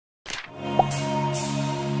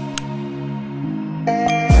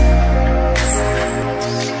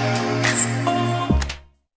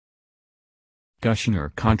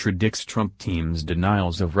Kushner contradicts Trump team's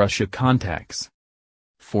denials of Russia contacts.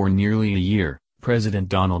 For nearly a year, President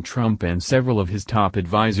Donald Trump and several of his top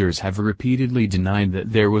advisors have repeatedly denied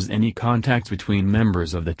that there was any contact between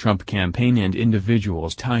members of the Trump campaign and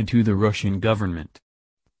individuals tied to the Russian government.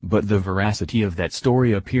 But the veracity of that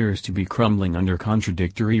story appears to be crumbling under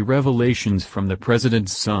contradictory revelations from the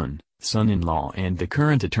president's son, son-in-law and the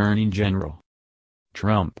current attorney general.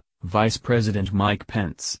 Trump, Vice President Mike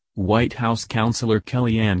Pence, White House counselor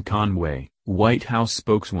Kellyanne Conway, White House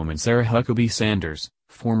spokeswoman Sarah Huckabee Sanders,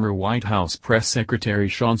 former White House Press Secretary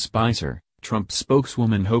Sean Spicer, Trump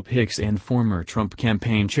spokeswoman Hope Hicks and former Trump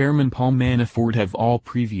campaign chairman Paul Manafort have all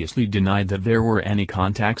previously denied that there were any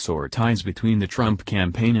contacts or ties between the Trump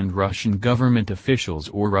campaign and Russian government officials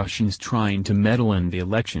or Russians trying to meddle in the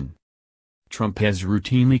election. Trump has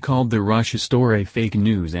routinely called the Russia story fake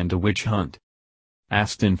news and a witch hunt.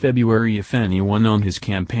 Asked in February if anyone on his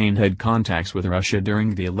campaign had contacts with Russia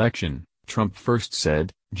during the election, Trump first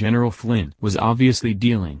said, "General Flynn was obviously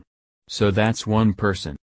dealing. So that's one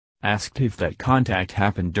person." Asked if that contact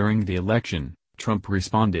happened during the election, Trump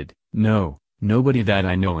responded, "No, nobody that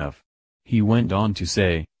I know of." He went on to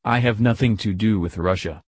say, "I have nothing to do with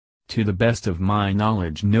Russia. To the best of my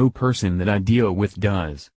knowledge no person that I deal with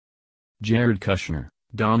does." Jared Kushner,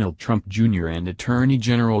 Donald Trump Jr. and Attorney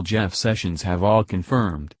General Jeff Sessions have all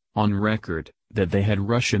confirmed, on record, that they had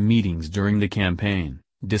Russia meetings during the campaign,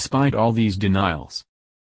 despite all these denials.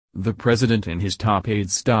 The president and his top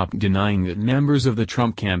aides stopped denying that members of the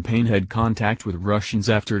Trump campaign had contact with Russians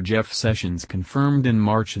after Jeff Sessions confirmed in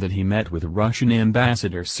March that he met with Russian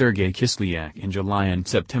Ambassador Sergei Kislyak in July and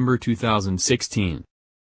September 2016.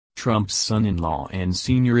 Trump's son-in-law and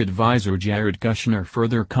senior advisor Jared Kushner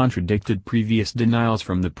further contradicted previous denials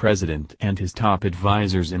from the president and his top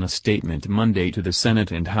advisors in a statement Monday to the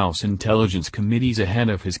Senate and House Intelligence Committees ahead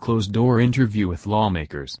of his closed-door interview with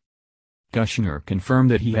lawmakers. Kushner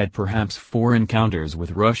confirmed that he had perhaps 4 encounters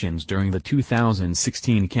with Russians during the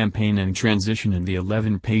 2016 campaign and transition in the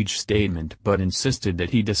 11-page statement but insisted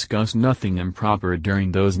that he discussed nothing improper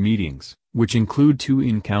during those meetings, which include 2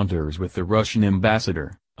 encounters with the Russian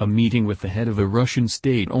ambassador, a meeting with the head of a Russian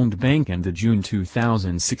state-owned bank and the June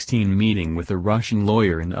 2016 meeting with a Russian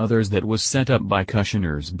lawyer and others that was set up by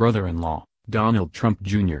Kushner's brother-in-law, Donald Trump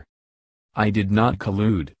Jr. "I did not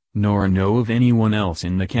collude, nor know of anyone else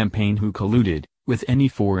in the campaign who colluded, with any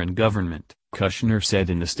foreign government," Kushner said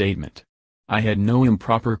in the statement. "I had no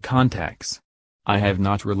improper contacts. I have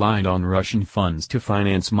not relied on Russian funds to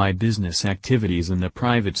finance my business activities in the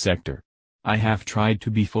private sector. I have tried to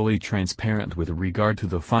be fully transparent with regard to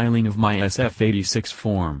the filing of my SF-86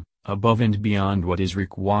 form, above and beyond what is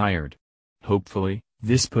required. Hopefully,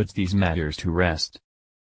 this puts these matters to rest."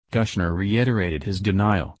 Kushner reiterated his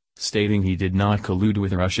denial, stating he did not collude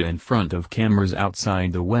with Russia in front of cameras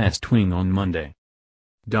outside the West Wing on Monday.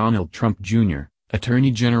 Donald Trump Jr., Attorney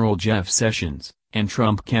General Jeff Sessions, and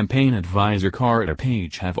Trump campaign advisor Carter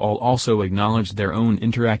Page have all also acknowledged their own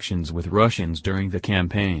interactions with Russians during the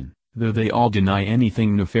campaign, though they all deny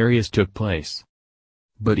anything nefarious took place.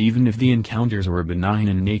 But even if the encounters were benign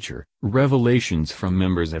in nature, revelations from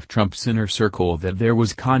members of Trump's inner circle that there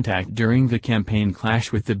was contact during the campaign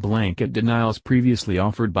clash with the blanket denials previously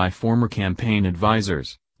offered by former campaign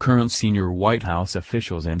advisors, current senior White House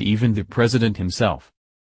officials and even the president himself.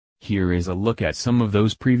 Here is a look at some of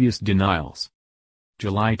those previous denials.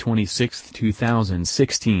 July 26,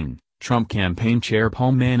 2016. Trump campaign chair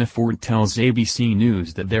Paul Manafort tells ABC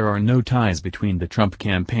News that there are no ties between the Trump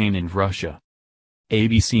campaign and Russia.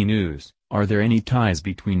 ABC News: "Are there any ties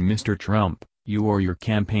between Mr. Trump, you or your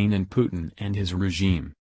campaign and Putin and his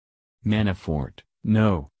regime?" Manafort: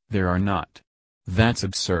 "No, there are not. That's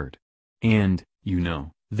absurd. And,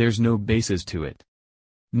 there's no basis to it."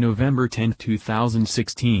 November 10,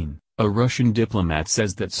 2016. A Russian diplomat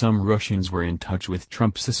says that some Russians were in touch with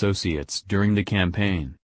Trump's associates during the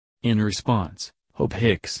campaign. In response, Hope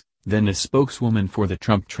Hicks, then a spokeswoman for the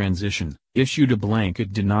Trump transition, issued a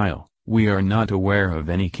blanket denial. "We are not aware of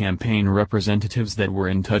any campaign representatives that were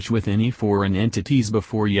in touch with any foreign entities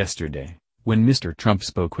before yesterday, when Mr. Trump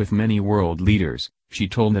spoke with many world leaders," she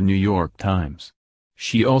told the New York Times.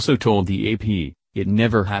 She also told the AP, "It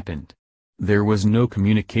never happened. There was no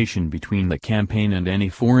communication between the campaign and any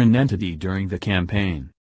foreign entity during the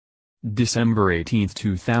campaign." December 18,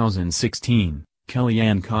 2016.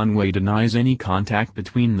 Kellyanne Conway denies any contact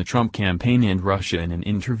between the Trump campaign and Russia in an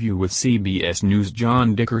interview with CBS News'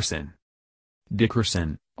 John Dickerson.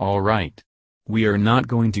 Dickerson: "All right. We are not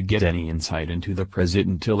going to get any insight into the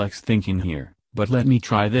president-elect's thinking here, but let me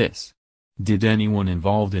try this. Did anyone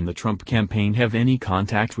involved in the Trump campaign have any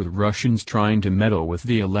contact with Russians trying to meddle with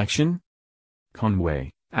the election?"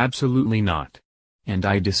 Conway: absolutely not. And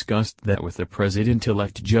I discussed that with the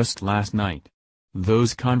president-elect just last night.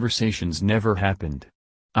 Those conversations never happened.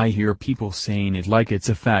 I hear people saying it like it's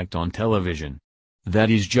a fact on television. That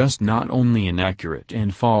is just not only inaccurate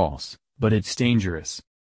and false, but it's dangerous.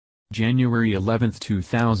 January 11,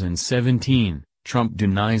 2017, Trump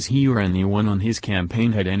denies he or anyone on his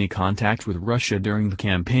campaign had any contact with Russia during the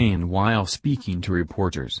campaign while speaking to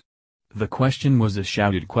reporters. The question was a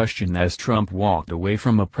shouted question as Trump walked away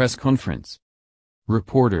from a press conference.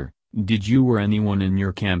 Reporter: did you or anyone in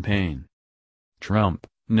your campaign? Trump: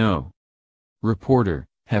 no. Reporter: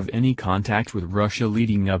 have any contact with Russia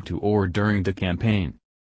leading up to or during the campaign?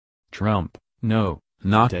 Trump: no,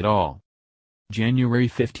 not at all. January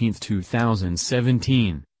 15,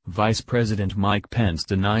 2017, Vice President Mike Pence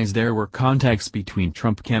denies there were contacts between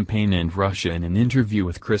Trump campaign and Russia in an interview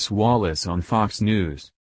with Chris Wallace on Fox News.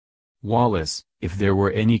 Wallace: if there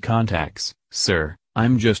were any contacts, sir,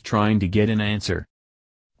 I'm just trying to get an answer.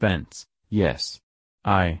 Pence: yes.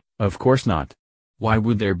 Of course not. Why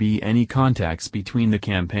would there be any contacts between the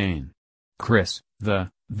campaign? Chris: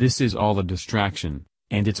 this is all a distraction,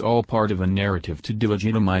 and it's all part of a narrative to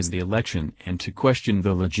delegitimize the election and to question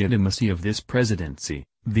the legitimacy of this presidency.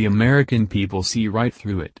 The American people see right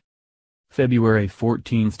through it. February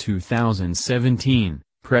 14, 2017,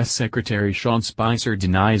 Press Secretary Sean Spicer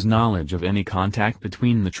denies knowledge of any contact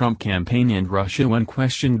between the Trump campaign and Russia when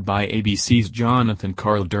questioned by ABC's Jonathan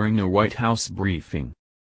Karl during a White House briefing.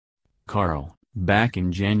 Karl: back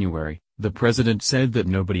in January, the president said that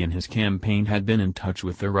nobody in his campaign had been in touch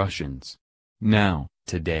with the Russians. Now,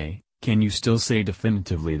 today, can you still say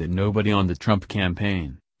definitively that nobody on the Trump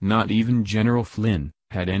campaign, not even General Flynn,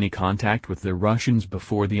 had any contact with the Russians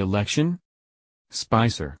before the election?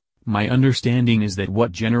 Spicer: my understanding is that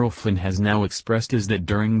what General Flynn has now expressed is that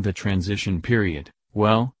during the transition period,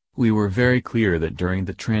 well, we were very clear that during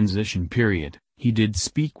the transition period, he did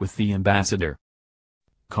speak with the ambassador.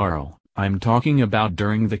 Karl: I'm talking about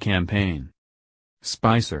during the campaign.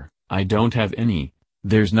 Spicer: I don't have any.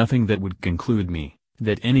 There's nothing that would conclude me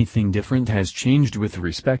that anything different has changed with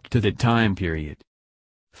respect to that time period.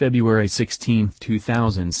 February 16,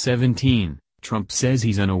 2017, Trump says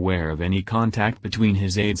he's unaware of any contact between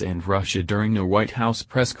his aides and Russia during a White House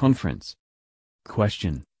press conference.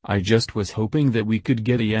 Question: I just was hoping that we could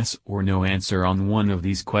get a yes or no answer on one of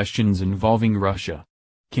these questions involving Russia.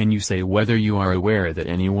 Can you say whether you are aware that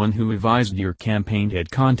anyone who advised your campaign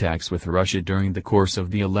had contacts with Russia during the course of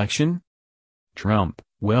the election? Trump: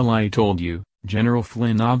 well, I told you, General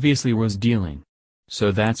Flynn obviously was dealing.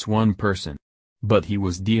 So that's one person. But he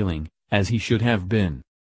was dealing, as he should have been.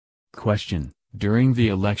 Question: during the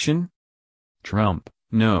election? Trump: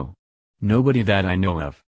 no. Nobody that I know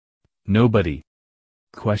of. Nobody.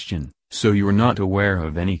 Question: so you're not aware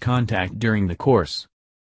of any contact during the course?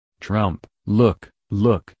 Trump: look.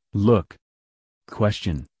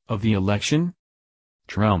 Question: of the election?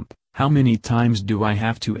 Trump: how many times do I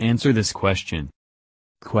have to answer this question?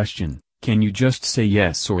 Question: can you just say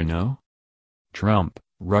yes or no? Trump: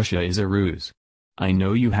 Russia is a ruse. I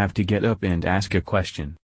know you have to get up and ask a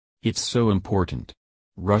question. It's so important.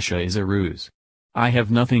 Russia is a ruse. I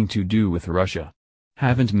have nothing to do with Russia.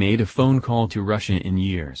 Haven't made a phone call to Russia in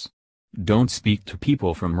years. Don't speak to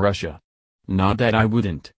people from Russia. Not that I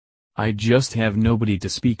wouldn't. I just have nobody to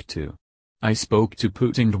speak to. I spoke to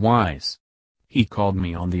Putin twice. He called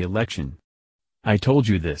me on the election. I told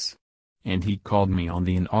you this. And he called me on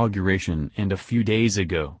the inauguration and a few days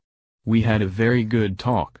ago. We had a very good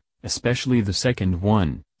talk, especially the second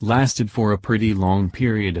one, lasted for a pretty long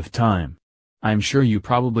period of time. I'm sure you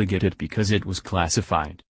probably get it because it was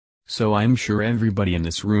classified. So I'm sure everybody in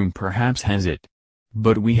this room perhaps has it.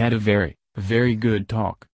 But we had a very, very good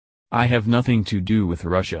talk. I have nothing to do with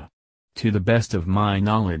Russia. To the best of my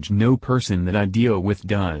knowledge, no person that I deal with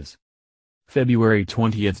does. February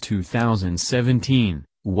 20, 2017,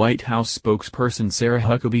 White House spokesperson Sarah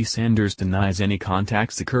Huckabee Sanders denies any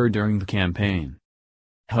contacts occurred during the campaign.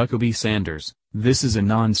 Huckabee Sanders: this is a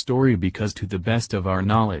non-story because to the best of our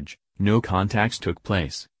knowledge, no contacts took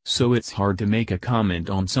place, so it's hard to make a comment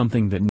on something that